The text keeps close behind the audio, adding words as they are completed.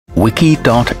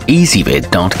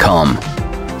wiki.ezvid.com.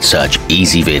 Search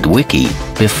Ezvid Wiki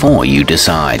before you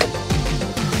decide.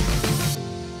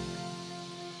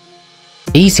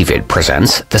 Ezvid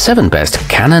presents the 7 best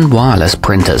Canon wireless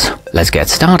printers. Let's get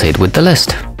started with the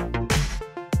list.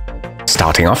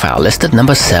 Starting off our list at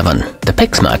number 7, the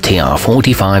Pixma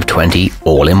TR4520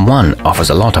 All-in-One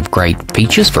offers a lot of great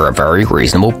features for a very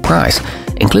reasonable price,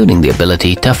 including the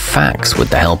ability to fax with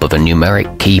the help of a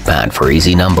numeric keypad for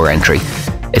easy number entry.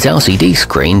 Its LCD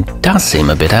screen does seem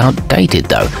a bit outdated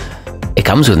though. It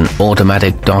comes with an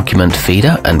automatic document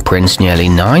feeder and prints nearly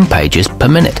 9 pages per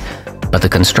minute, but the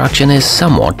construction is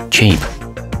somewhat cheap.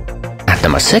 At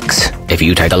number 6, if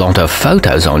you take a lot of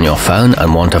photos on your phone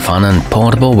and want a fun and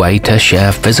portable way to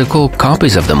share physical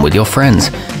copies of them with your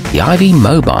friends, the Ivy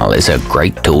Mobile is a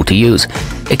great tool to use.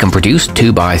 It can produce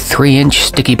 2x3-inch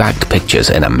sticky-backed pictures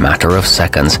in a matter of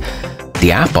seconds.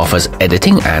 The app offers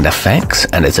editing and effects,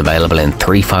 and it's available in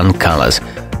 3 fun colors.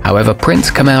 However,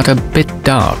 prints come out a bit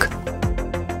dark.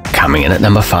 Coming in at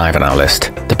number 5 on our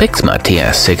list, the Pixma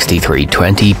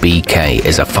TS6320BK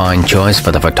is a fine choice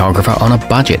for the photographer on a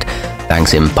budget,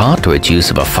 thanks in part to its use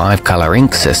of a 5-color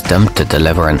ink system to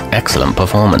deliver an excellent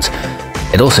performance.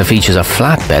 It also features a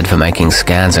flatbed for making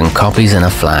scans and copies in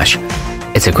a flash.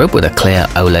 It's equipped with a clear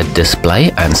OLED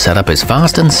display and setup is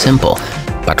fast and simple,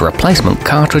 but replacement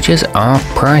cartridges are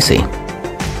pricey.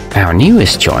 Our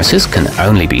newest choices can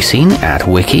only be seen at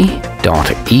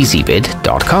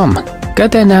wiki.ezvid.com. Go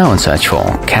there now and search for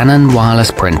Canon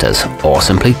wireless printers, or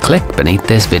simply click beneath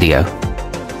this video.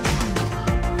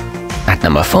 At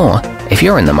number 4, if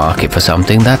you're in the market for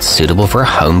something that's suitable for a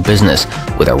home business,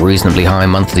 with a reasonably high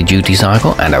monthly duty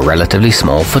cycle and a relatively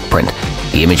small footprint,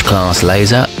 the imageclass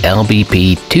laser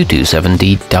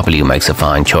LBP227DW makes a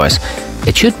fine choice.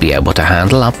 It should be able to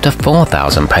handle up to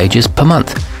 4,000 pages per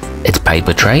month. Its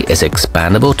paper tray is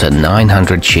expandable to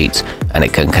 900 sheets, and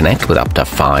it can connect with up to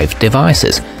 5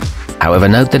 devices. However,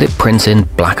 note that it prints in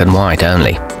black and white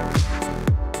only.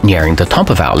 Nearing the top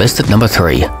of our list at number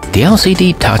 3, the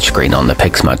LCD touchscreen on the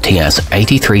Pixma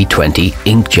TS8320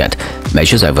 inkjet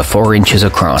measures over 4 inches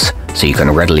across, so you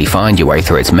can readily find your way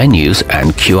through its menus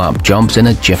and queue up jobs in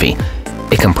a jiffy.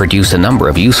 It can produce a number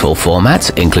of useful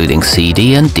formats, including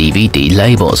CD and DVD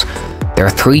labels. There are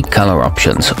 3 color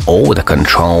options, all with a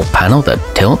control panel that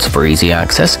tilts for easy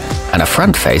access and a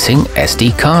front-facing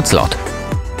SD card slot.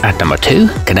 At number 2,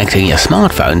 connecting your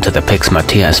smartphone to the Pixma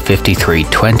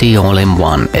TS5320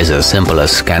 All-in-One is as simple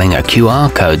as scanning a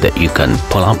QR code that you can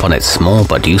pull up on its small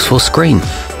but useful screen.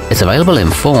 It's available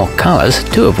in 4 colors,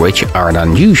 2 of which are an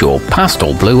unusual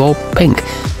pastel blue or pink.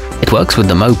 It works with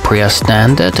the Mopria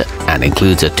standard and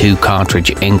includes a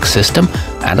 2-cartridge ink system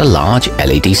and a large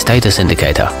LED status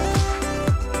indicator.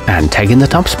 And taking the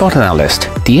top spot on our list,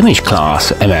 the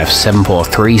imageclass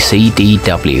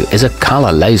MF743CDW is a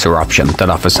color laser option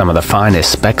that offers some of the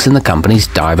finest specs in the company's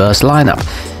diverse lineup.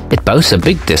 It boasts a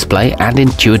big display and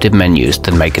intuitive menus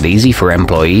that make it easy for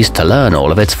employees to learn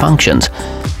all of its functions.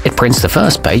 It prints the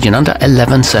first page in under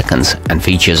 11 seconds and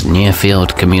features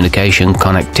near-field communication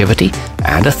connectivity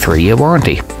and a 3-year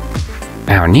warranty.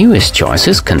 Our newest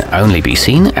choices can only be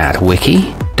seen at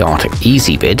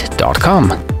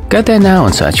wiki.ezvid.com. Go there now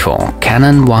and search for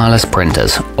Canon wireless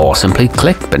printers, or simply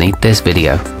click beneath this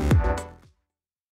video.